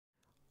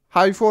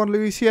Hi everyone,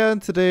 Louis here,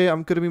 and today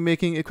I'm going to be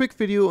making a quick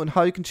video on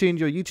how you can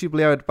change your YouTube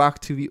layout back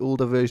to the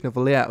older version of a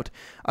layout.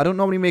 I don't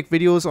normally make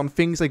videos on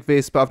things like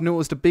this, but I've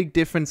noticed a big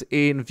difference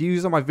in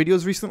views on my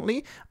videos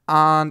recently,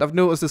 and I've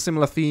noticed a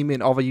similar theme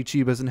in other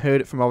YouTubers and heard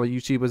it from other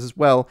YouTubers as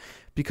well.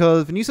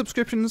 Because the new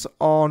subscriptions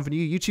on the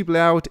new YouTube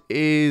layout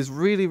is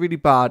really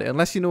bad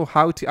unless you know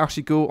how to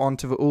actually go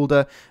onto the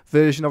older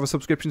version of the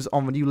subscriptions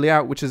on the new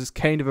layout, which is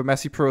kind of a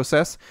messy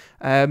process.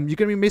 You're going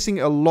to be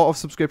missing a lot of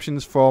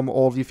subscriptions from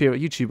all of your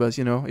favorite YouTubers.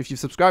 You know, if you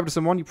subscribe to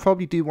someone, you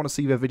probably do want to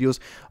see their videos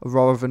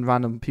rather than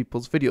random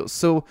people's videos.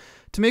 So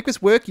to make this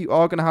work, you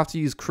are going to have to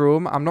use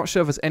Chrome. I'm not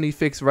sure if there's any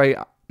fix right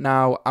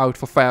now out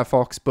for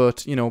Firefox,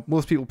 but you know,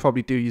 most people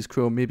probably do use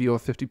Chrome, maybe over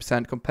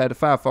 50% compared to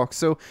Firefox.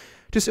 So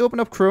just open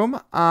up Chrome,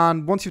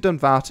 and once you've done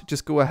that,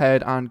 just go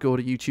ahead and go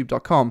to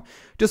youtube.com.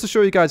 Just to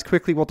show you guys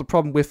quickly what the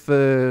problem with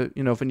the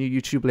new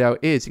YouTube layout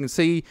is. You can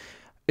see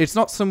it's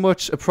not so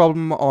much a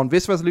problem on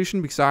this resolution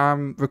because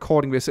I'm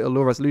recording this at a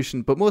low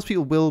resolution, but most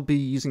people will be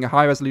using a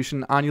high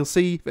resolution, and you'll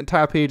see the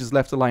entire page is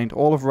left aligned.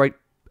 All of the right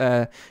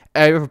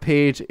area of the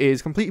page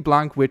is completely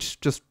blank, which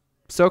just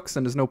sucks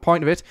and there's no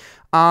point of it.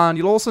 And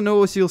you'll also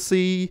notice, you'll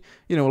see,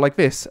 you know, like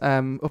this,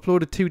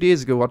 uploaded 2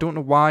 days ago. I don't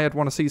know why I'd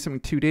want to see something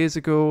 2 days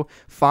ago,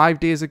 5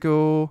 days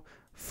ago,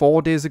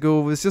 4 days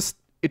ago. It's just,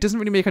 it doesn't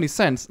really make any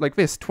sense. Like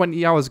this,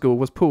 20 hours ago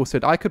was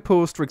posted. I could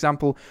post, for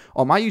example,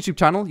 on my YouTube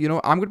channel, you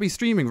know, I'm going to be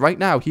streaming right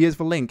now, here's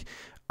the link,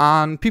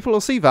 and people will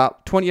see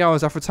that 20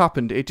 hours after it's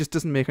happened. It just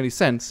doesn't make any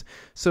sense.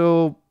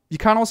 So you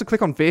can also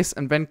click on this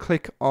and then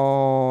click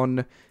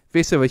on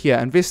this over here,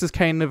 and this is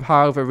kind of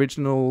how the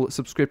original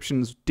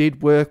subscriptions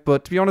did work,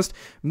 but to be honest,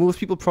 most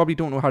people probably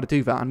don't know how to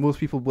do that, and most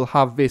people will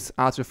have this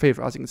as their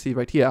favorite. As you can see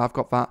right here, I've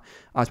got that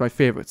as my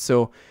favorite,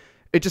 so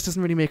it just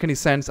doesn't really make any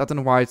sense. I don't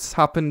know why it's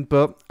happened,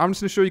 but I'm just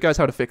going to show you guys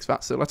how to fix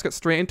that. So let's get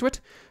straight into it.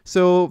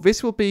 So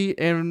this will be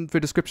in the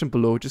description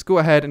below. Just go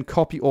ahead and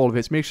copy all of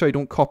this. Make sure you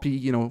don't copy,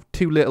 you know,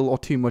 too little or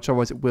too much,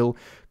 otherwise it will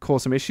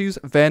cause some issues.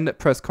 Then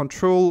press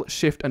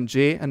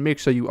Ctrl+Shift+J and make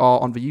sure you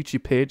are on the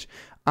YouTube page.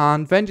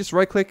 And then just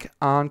right click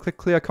and click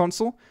clear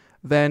console,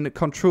 then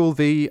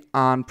Ctrl+V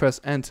and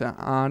press enter,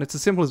 and it's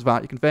as simple as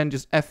that. You can then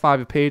just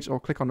F5 a page or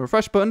click on the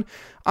refresh button,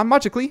 and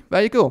magically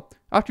there you go.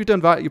 After you've done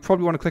that, you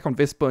probably want to click on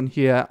this button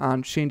here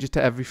and change it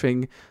to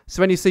everything,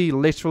 so then you see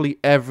literally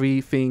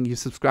everything you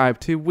subscribe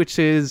to, which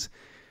is,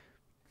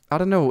 I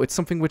don't know, it's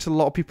something which a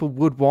lot of people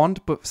would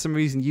want, but for some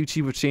reason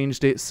YouTube have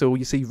changed it so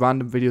you see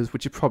random videos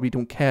which you probably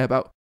don't care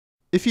about.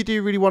 If you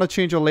do really want to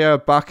change your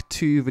layout back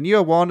to the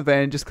newer one,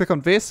 then just click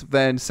on this,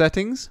 then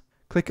settings,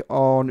 click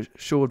on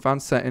show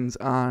advanced settings,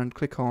 and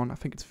click on, I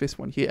think it's this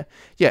one here.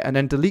 Yeah, and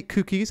then delete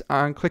cookies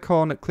and click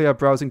on clear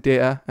browsing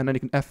data, and then you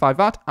can F5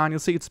 that and you'll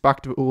see it's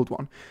back to the old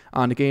one.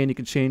 And again, you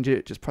can change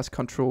it, just press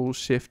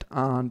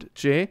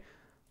Ctrl+Shift+J.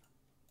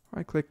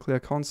 Right click,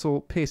 clear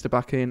console, paste it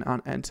back in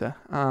and enter.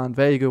 And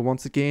there you go,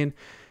 once again.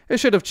 It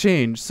should have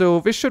changed.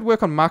 So this should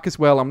work on Mac as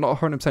well. I'm not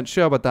 100%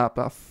 sure about that,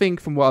 but I think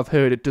from what I've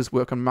heard it does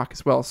work on Mac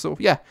as well. So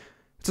yeah,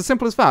 it's as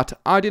simple as that.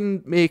 I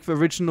didn't make the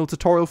original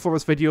tutorial for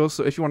this video,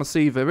 so if you want to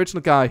see the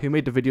original guy who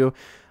made the video,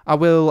 I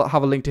will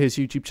have a link to his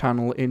YouTube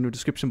channel in the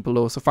description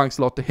below. So thanks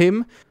a lot to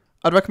him.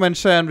 I'd recommend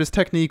sharing this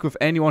technique with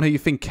anyone who you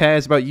think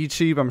cares about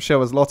YouTube. I'm sure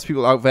there's lots of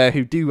people out there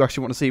who do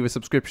actually want to see the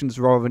subscriptions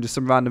rather than just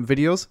some random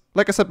videos.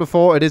 Like I said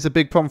before, it is a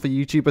big problem for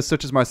YouTubers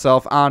such as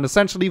myself, and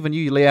essentially the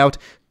new layout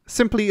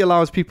simply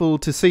allows people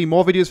to see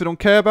more videos they don't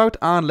care about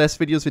and less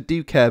videos they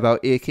do care about,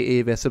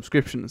 aka their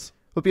subscriptions.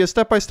 There'll be a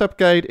step-by-step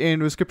guide in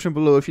the description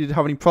below if you did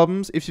have any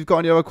problems. If you've got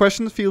any other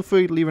questions, feel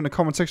free to leave in the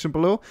comment section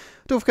below.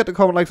 Don't forget to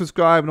comment, like,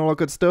 subscribe, and all that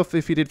good stuff.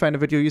 If you did find the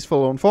video useful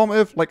or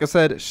informative, like I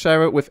said,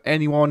 share it with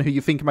anyone who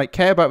you think might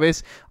care about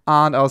this,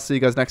 and I'll see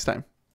you guys next time.